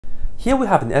Here we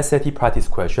have an SAT practice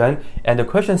question, and the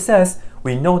question says,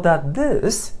 we know that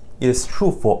this is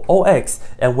true for all x,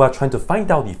 and we are trying to find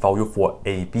out the value for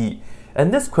AB.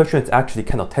 And this question is actually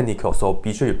kind of technical, so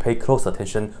be sure you pay close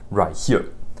attention right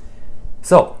here.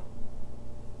 So,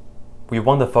 we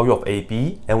want the value of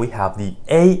AB, and we have the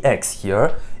AX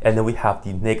here, and then we have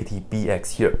the negative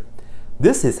BX here.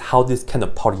 This is how this kind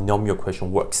of polynomial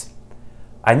question works.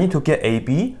 I need to get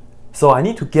AB, so I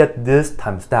need to get this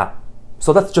times that.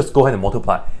 So let's just go ahead and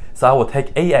multiply. So I will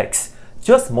take AX,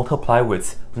 just multiply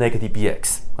with negative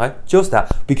BX, right? Just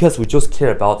that, because we just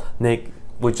care about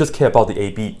the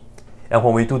AB. And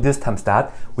when we do this times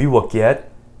that, we will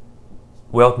get,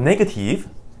 well, negative,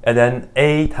 and then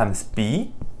A times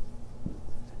B,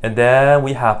 and then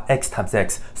we have x times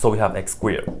x, so we have x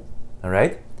squared, all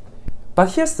right?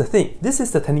 But here's the thing, this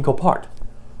is the technical part.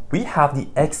 We have the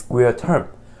x squared term.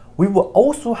 We will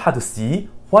also have to see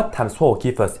what times what will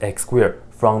give us x squared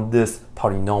from this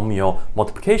polynomial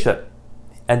multiplication.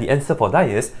 And the answer for that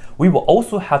is, we will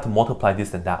also have to multiply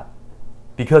this and that.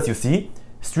 Because you see,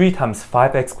 3 times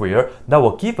 5x squared, that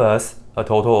will give us a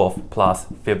total of plus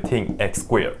 15x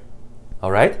squared,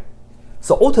 all right?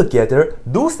 So altogether,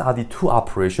 those are the two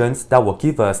operations that will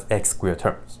give us x squared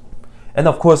terms. And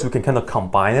of course, we can kind of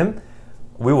combine them.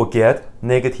 We will get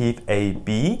negative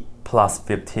AB plus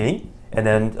 15. And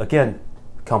then again,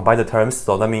 combine the terms.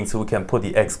 So that means we can put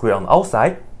the x squared on the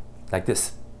outside, like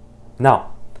this.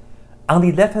 Now, on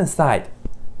the left-hand side,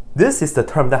 this is the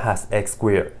term that has x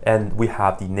squared. And we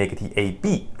have the negative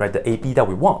AB, right? The AB that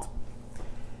we want.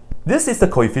 This is the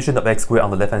coefficient of x squared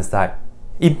on the left-hand side.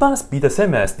 It must be the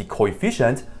same as the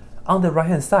coefficient on the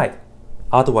right-hand side.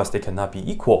 Otherwise, they cannot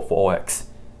be equal for all x.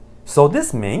 So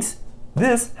this means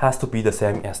this has to be the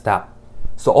same as that.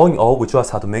 So all in all, we just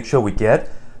have to make sure we get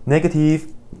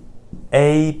negative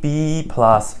AB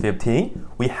plus 15.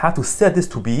 We have to set this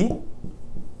to be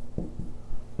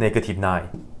negative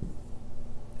 9.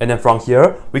 And then from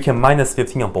here, we can minus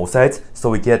 15 on both sides.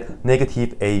 So we get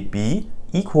negative AB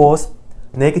equals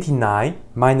negative 9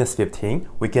 minus 15,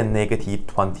 we get negative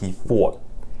 24.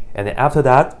 And then after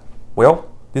that,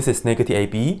 well, this is negative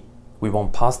AB. We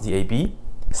want positive AB.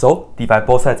 So divide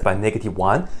both sides by negative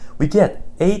 1. We get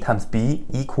A times B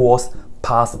equals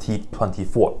positive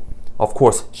 24. Of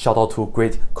course, shout out to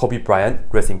great Kobe Bryant,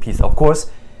 rest in peace, of course.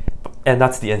 And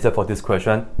that's the answer for this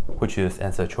question, which is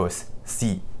answer choice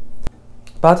C.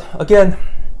 But again,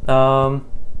 yeah,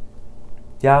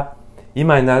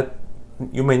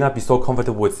 you may not be so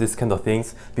comfortable with this kind of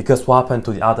things because what happened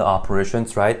to the other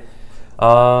operations, right?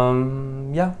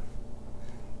 Yeah,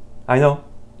 I know.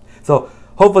 So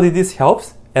hopefully this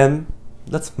helps, and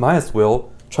might as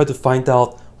well try to find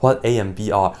out what A and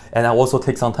B are, and I'll also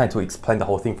take some time to explain the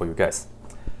whole thing for you guys.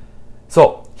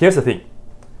 So here's the thing.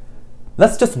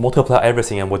 Let's just multiply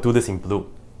everything, and we'll do this in blue.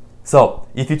 So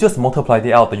if you just multiply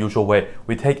it out the usual way,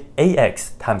 we take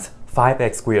AX times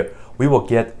 5x squared, we will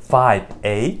get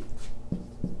 5A.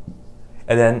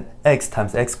 And then x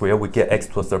times x squared, we get x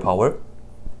to the third power.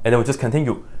 And then we just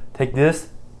continue. Take this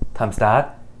times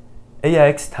that.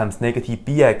 Ax times negative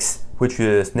bx, which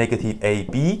is negative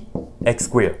ab x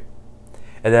squared.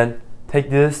 And then take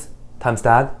this times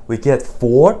that. We get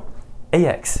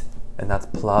 4ax. And that's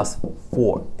plus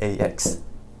 4ax.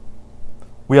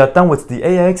 We are done with the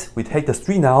ax. We take the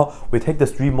 3 now. We take the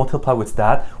 3, multiply with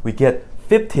that. We get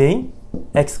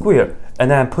 15x squared. And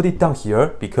then put it down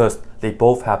here because they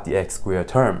both have the x squared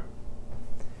term.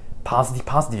 Positive,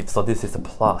 positive, so this is a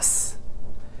plus.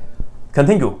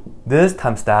 Continue. This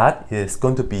times that is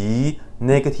going to be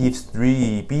negative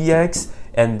 3bx.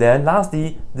 And then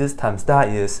lastly, this times that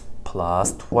is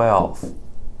plus 12.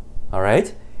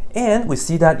 Alright? And we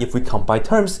see that if we combine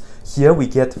terms, here we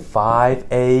get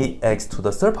 5ax to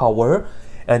the third power.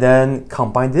 And then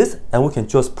combine this, and we can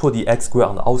just put the x squared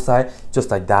on the outside,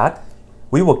 just like that.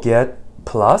 We will get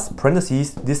plus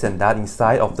parentheses, this and that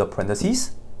inside of the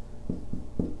parentheses,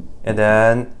 and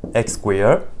then x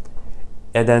squared,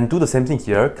 and then do the same thing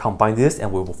here, combine this,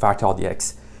 and we will factor out the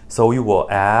x. So we will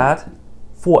add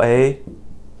 4a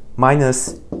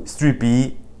minus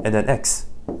 3b, and then x.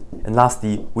 And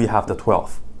lastly, we have the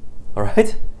 12.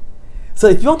 Alright? So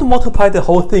if you want to multiply the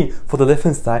whole thing for the left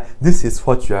hand side, this is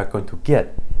what you are going to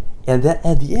get. And then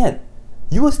at the end,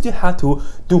 you will still have to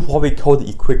do what we call the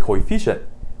equate coefficient.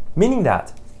 Meaning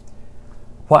that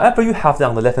whatever you have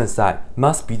on the left hand side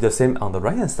must be the same on the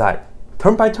right hand side,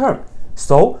 term by term.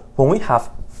 So when we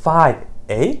have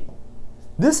 5a,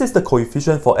 this is the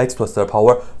coefficient for x to the third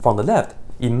power from the left.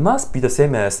 It must be the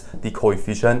same as the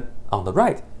coefficient on the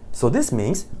right. So this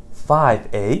means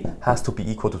 5a has to be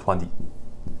equal to 20.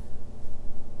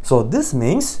 So this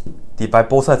means divide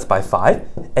both sides by 5,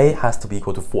 a has to be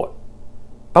equal to 4.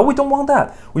 But we don't want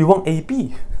that. We want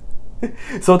ab.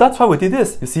 So that's why we did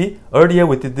this. You see, earlier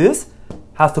we did this,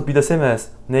 has to be the same as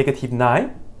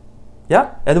 -9.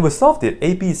 Yeah, and we solved it.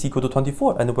 AB is equal to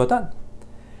 24, and we're done.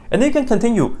 And then you can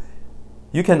continue.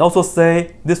 You can also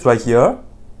say this right here,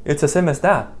 it's the same as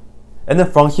that. And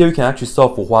then from here, you can actually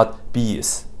solve for what b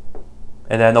is.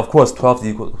 And then, of course, 12 is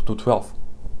equal to 12.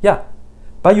 Yeah,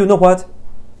 but you know what?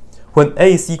 When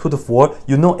a is equal to 4,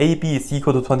 you know ab is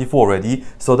equal to 24 already.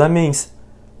 So that means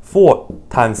 4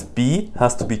 times b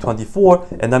has to be 24,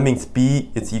 and that means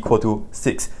b is equal to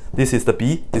 6. This is the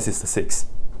b, this is the 6.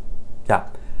 Yeah.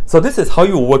 So this is how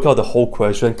you work out the whole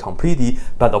question completely,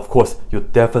 but of course, you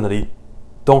definitely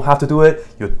don't have to do it.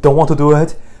 You don't want to do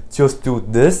it. Just do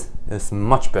this. It's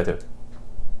much better.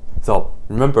 So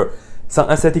remember, some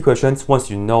SAT questions, once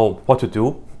you know what to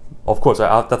do, of course,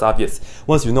 that's obvious.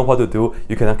 Once you know what to do,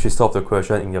 you can actually solve the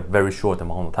question in a very short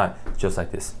amount of time, just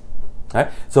like this. All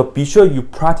right? So be sure you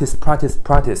practice.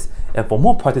 And for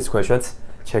more practice questions,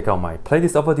 check out my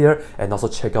playlist over there, and also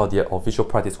check out the official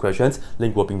practice questions.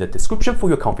 Link will be in the description for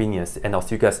your convenience, and I'll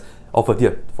see you guys over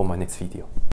there for my next video.